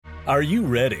Are you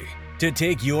ready to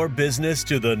take your business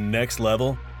to the next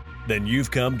level? Then you've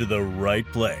come to the right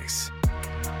place.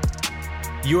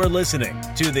 You're listening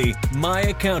to the My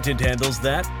Accountant Handles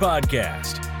That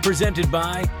podcast, presented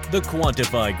by the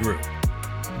Quantify Group,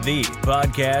 the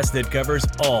podcast that covers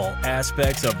all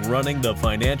aspects of running the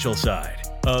financial side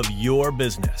of your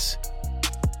business.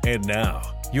 And now,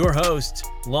 your hosts,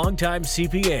 longtime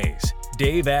CPAs,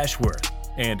 Dave Ashworth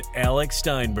and Alex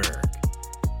Steinberg.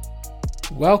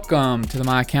 Welcome to the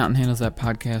My Accountant Handles That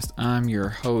podcast. I'm your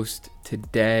host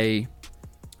today,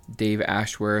 Dave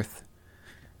Ashworth.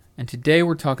 And today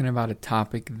we're talking about a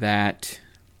topic that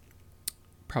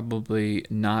probably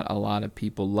not a lot of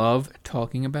people love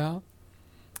talking about,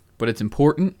 but it's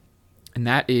important, and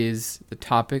that is the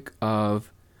topic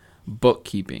of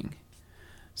bookkeeping.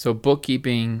 So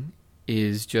bookkeeping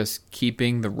is just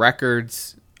keeping the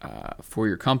records for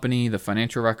your company, the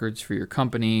financial records for your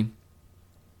company,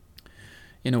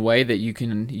 in a way that you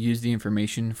can use the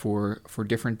information for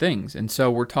different things. And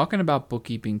so we're talking about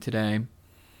bookkeeping today,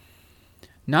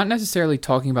 not necessarily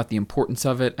talking about the importance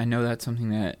of it. I know that's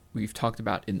something that we've talked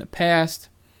about in the past,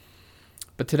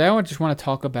 but today I just want to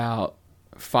talk about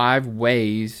 5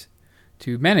 ways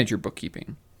to manage your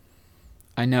bookkeeping.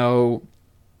 I know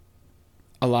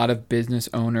a lot of business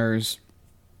owners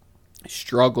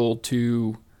struggle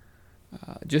to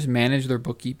just manage their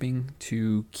bookkeeping,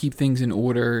 to keep things in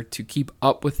order, to keep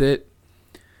up with it.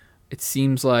 It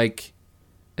seems like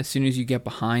as soon as you get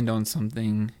behind on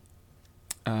something,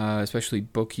 especially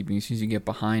bookkeeping, as soon as you get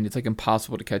behind, it's like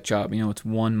impossible to catch up. You know, it's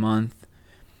 1 month,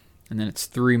 and then it's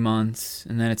 3 months,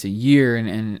 and then it's a year,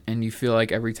 and you feel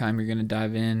like every time you're going to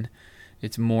dive in,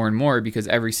 it's more and more, because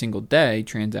every single day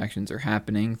transactions are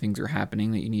happening, things are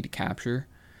happening that you need to capture.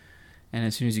 And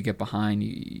as soon as you get behind,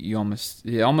 it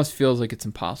almost feels like it's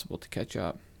impossible to catch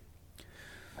up.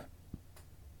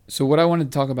 So what I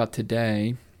wanted to talk about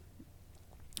today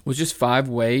was just 5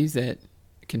 ways that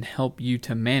can help you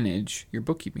to manage your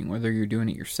bookkeeping, whether you're doing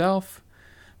it yourself,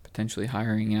 potentially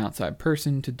hiring an outside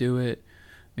person to do it.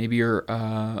 Maybe you're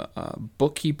a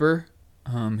bookkeeper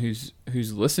who's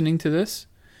listening to this.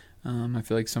 I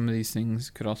feel like some of these things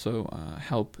could also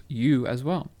help you as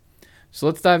well. So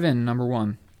let's dive in. Number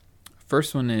 1.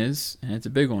 First one is, and it's a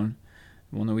big one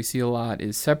that we see a lot,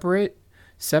 is separate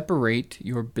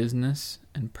your business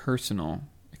and personal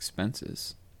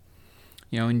expenses.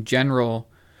 You know, in general,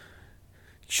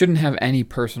 you shouldn't have any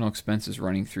personal expenses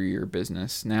running through your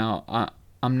business. Now,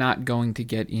 I'm not going to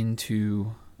get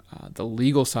into the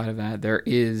legal side of that. There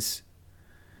is,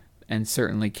 and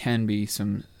certainly can be,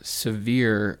 some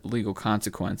severe legal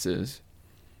consequences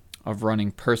of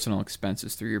running personal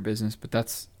expenses through your business, but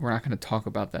we're not going to talk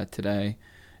about that today.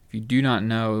 If you do not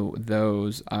know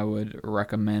those, I would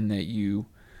recommend that you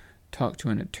talk to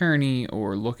an attorney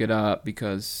or look it up,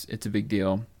 because it's a big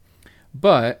deal.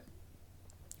 But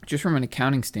just from an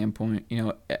accounting standpoint, you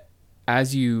know,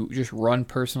 as you just run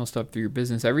personal stuff through your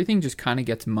business, everything just kind of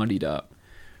gets muddied up.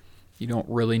 You don't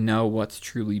really know what's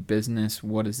truly business,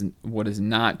 what is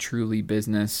not truly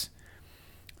business.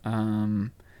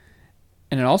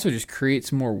 And it also just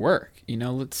creates more work. You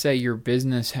know, let's say your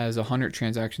business has 100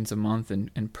 transactions a month,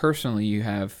 and personally you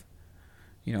have,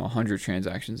 100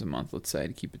 transactions a month, let's say,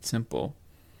 to keep it simple.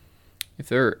 If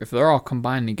they're all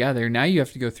combined together, now you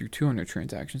have to go through 200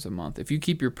 transactions a month. If you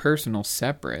keep your personal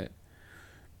separate,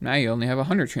 now you only have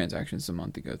 100 transactions a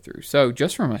month to go through. So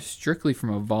just strictly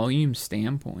from a volume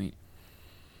standpoint,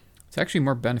 it's actually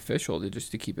more beneficial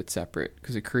to keep it separate,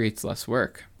 because it creates less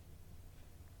work.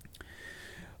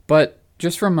 But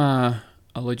just from a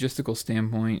logistical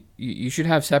standpoint, you should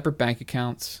have separate bank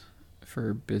accounts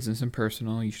for business and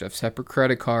personal. You should have separate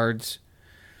credit cards.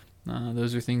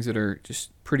 Those are things that are just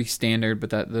pretty standard,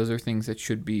 but those are things that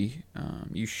should be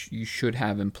you should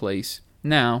have in place.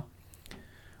 Now,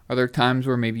 are there times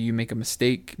where maybe you make a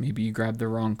mistake? Maybe you grab the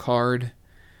wrong card?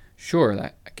 Sure,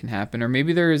 that can happen. Or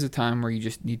maybe there is a time where you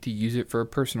just need to use it for a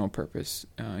personal purpose.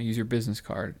 Use your business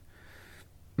card.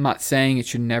 I'm not saying it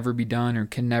should never be done or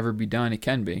can never be done. It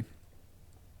can be.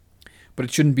 But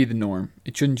it shouldn't be the norm.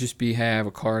 It shouldn't just be, hey, I have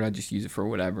a card, I just use it for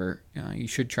whatever. You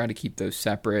should try to keep those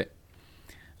separate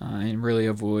and really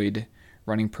avoid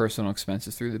running personal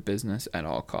expenses through the business at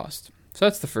all costs. So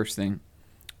that's the first thing.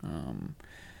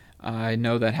 I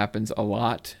know that happens a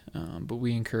lot, but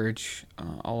we encourage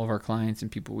all of our clients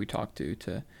and people we talk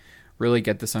to really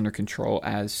get this under control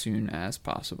as soon as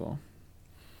possible.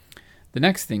 The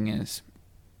next thing is,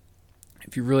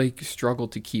 if you really struggle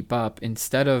to keep up,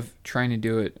 instead of trying to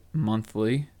do it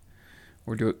monthly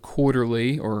or do it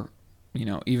quarterly, or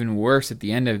even worse at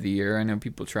the end of the year, I know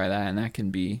people try that, and that can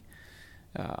be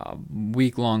a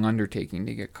week-long undertaking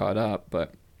to get caught up.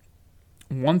 But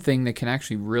one thing that can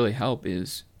actually really help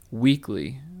is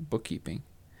weekly bookkeeping.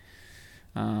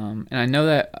 And I know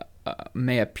that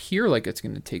may appear like it's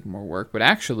going to take more work, but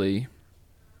actually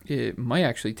it might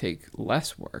actually take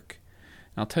less work.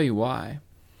 And I'll tell you why.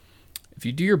 If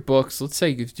you do your books, let's say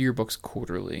you do your books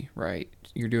quarterly, right?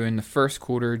 You're doing the first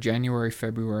quarter, January,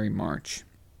 February, March.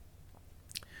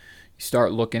 You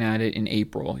start looking at it in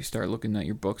April. You start looking at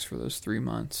your books for those 3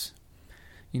 months.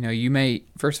 You may,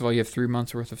 first of all, you have 3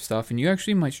 months worth of stuff, and you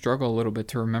actually might struggle a little bit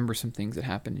to remember some things that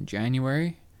happened in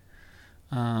January.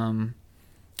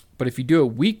 But if you do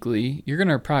it weekly, you're going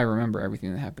to probably remember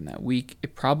everything that happened that week.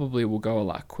 It probably will go a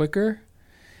lot quicker.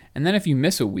 And then if you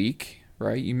miss a week,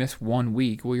 right, you miss 1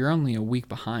 week, well, you're only a week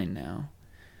behind now.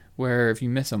 Where if you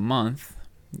miss a month,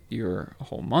 you're a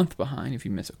whole month behind. If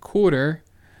you miss a quarter,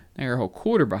 now you're a whole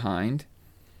quarter behind.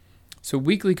 So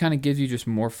weekly kind of gives you just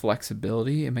more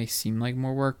flexibility. It may seem like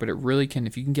more work, but it really can,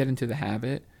 if you can get into the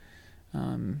habit,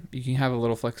 you can have a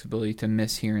little flexibility to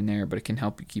miss here and there, but it can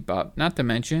help you keep up. Not to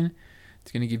mention,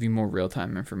 it's going to give you more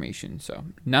real-time information. So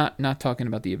not talking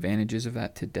about the advantages of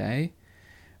that today,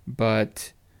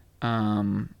 but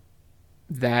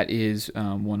that is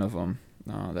one of them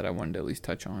that I wanted to at least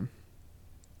touch on.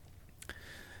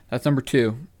 That's number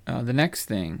 2. The next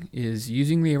thing is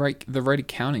using the right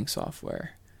accounting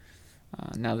software.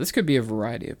 Now, this could be a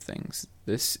variety of things.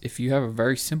 If you have a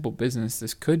very simple business,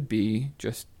 this could be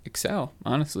just Excel,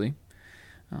 honestly.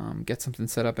 Get something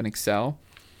set up in Excel.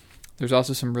 There's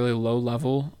also some really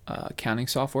low-level accounting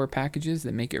software packages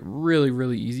that make it really,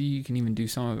 really easy. You can even do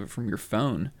some of it from your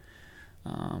phone.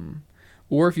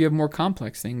 Or if you have more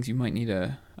complex things, you might need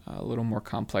a little more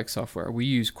complex software. We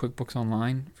use QuickBooks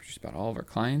Online for just about all of our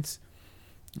clients.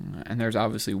 And there's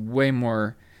obviously way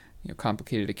more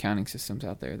complicated accounting systems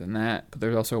out there than that. But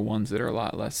there's also ones that are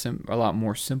a lot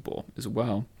more simple as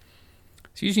well.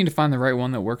 So you just need to find the right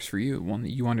one that works for you, one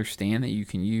that you understand, that you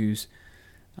can use.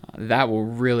 That will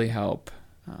really help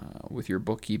with your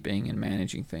bookkeeping and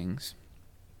managing things.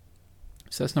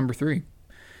 So that's number 3.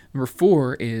 Number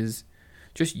 4 is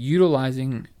just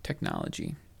utilizing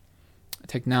technology.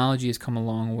 Technology has come a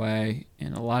long way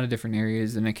in a lot of different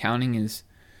areas, and accounting has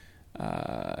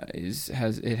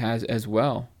as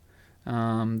well.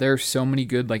 There are so many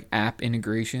good app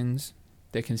integrations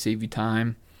that can save you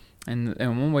time. And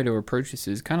one way to approach this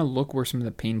is kind of look where some of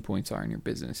the pain points are in your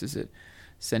business. Is it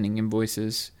sending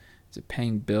invoices? Is it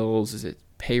paying bills? Is it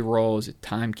payroll? Is it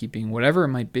timekeeping? Whatever it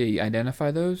might be,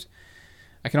 identify those.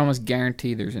 I can almost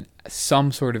guarantee there's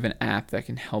some sort of an app that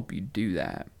can help you do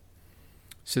that.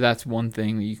 So that's one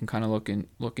thing that you can kind of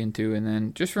look into. And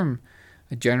then just from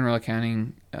a general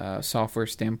accounting software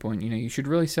standpoint, you should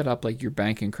really set up your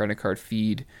bank and credit card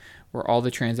feed where all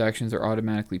the transactions are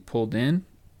automatically pulled in.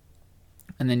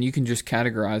 And then you can just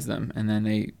categorize them and then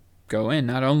they go in.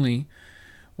 Not only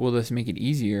will this make it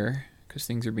easier because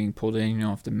things are being pulled in, you don't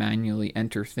have to manually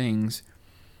enter things,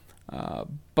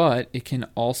 but it can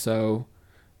also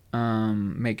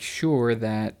make sure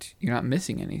that you're not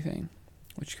missing anything,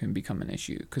 which can become an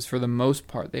issue because for the most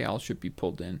part they all should be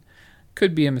pulled in.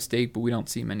 Could be a mistake, but we don't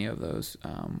see many of those.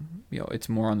 It's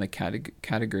more on the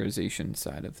categorization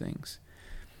side of things.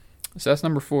 So that's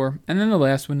number 4. And then the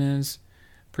last one is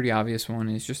pretty obvious one,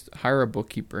 is just hire a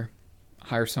bookkeeper.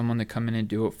 Hire someone to come in and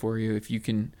do it for you. If you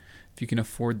can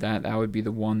afford that, that would be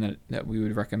the one that we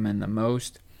would recommend the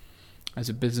most. As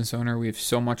a business owner, we have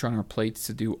so much on our plates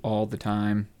to do all the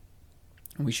time.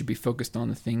 And we should be focused on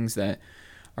the things that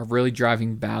are really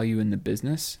driving value in the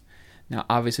business. Now,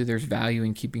 obviously, there's value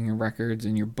in keeping your records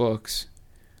and your books,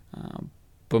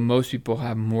 but most people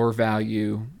have more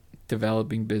value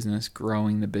developing business,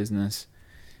 growing the business,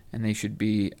 and they should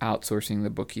be outsourcing the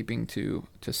bookkeeping to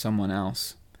someone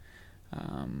else.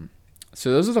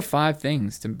 So those are the 5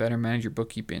 things to better manage your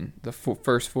bookkeeping. The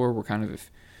first 4 were kind of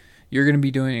if you're going to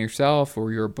be doing it yourself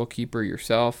or you're a bookkeeper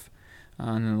yourself.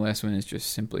 And then the last one is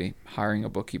just simply hiring a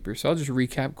bookkeeper. So I'll just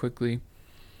recap quickly.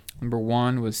 Number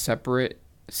 1 was separate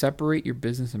your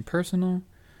business and personal.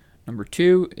 Number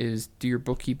 2 is do your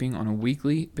bookkeeping on a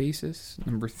weekly basis.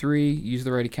 Number 3, use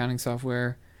the right accounting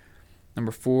software.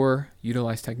 Number 4,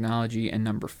 utilize technology. And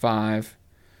number 5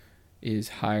 is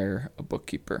hire a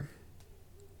bookkeeper.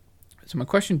 So my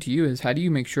question to you is, how do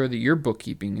you make sure that your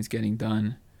bookkeeping is getting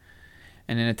done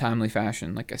and in a timely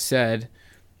fashion? Like I said,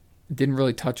 didn't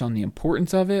really touch on the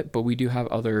importance of it, but we do have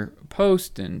other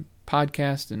posts and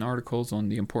podcasts and articles on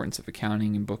the importance of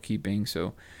accounting and bookkeeping.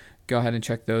 So go ahead and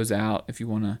check those out if you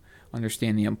want to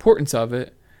understand the importance of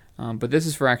it. But this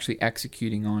is for actually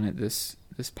executing on it. This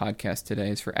podcast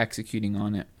today is for executing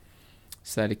on it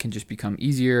so that it can just become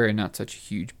easier and not such a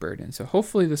huge burden. So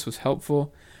hopefully this was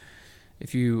helpful.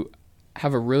 If you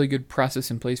have a really good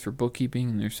process in place for bookkeeping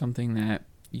and there's something that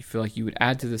you feel like you would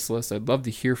add to this list, I'd love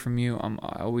to hear from you.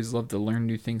 I always love to learn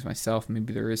new things myself.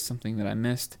 Maybe there is something that I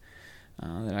missed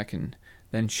that I can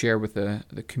then share with the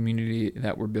community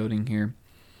that we're building here.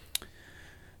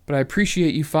 But I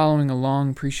appreciate you following along,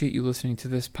 appreciate you listening to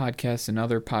this podcast and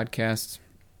other podcasts.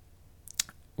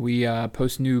 We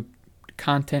post new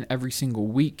content every single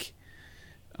week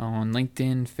on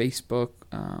LinkedIn, Facebook,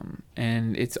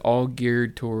 and it's all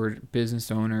geared toward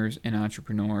business owners and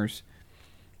entrepreneurs,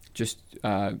 just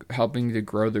helping to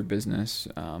grow their business,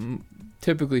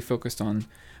 typically focused on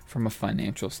from a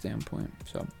financial standpoint.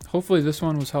 So hopefully this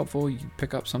one was helpful. You can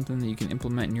pick up something that you can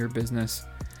implement in your business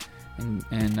and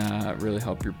really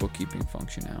help your bookkeeping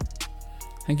function out.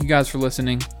 Thank you guys for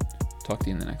listening. Talk to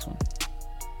you in the next one.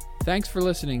 Thanks for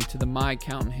listening to the My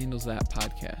Accountant Handles That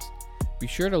podcast. Be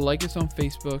sure to like us on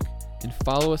Facebook and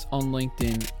follow us on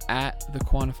LinkedIn at the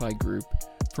Quantify Group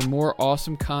for more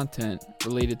awesome content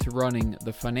related to running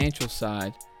the financial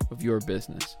side of your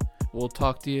business. We'll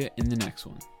talk to you in the next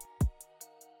one.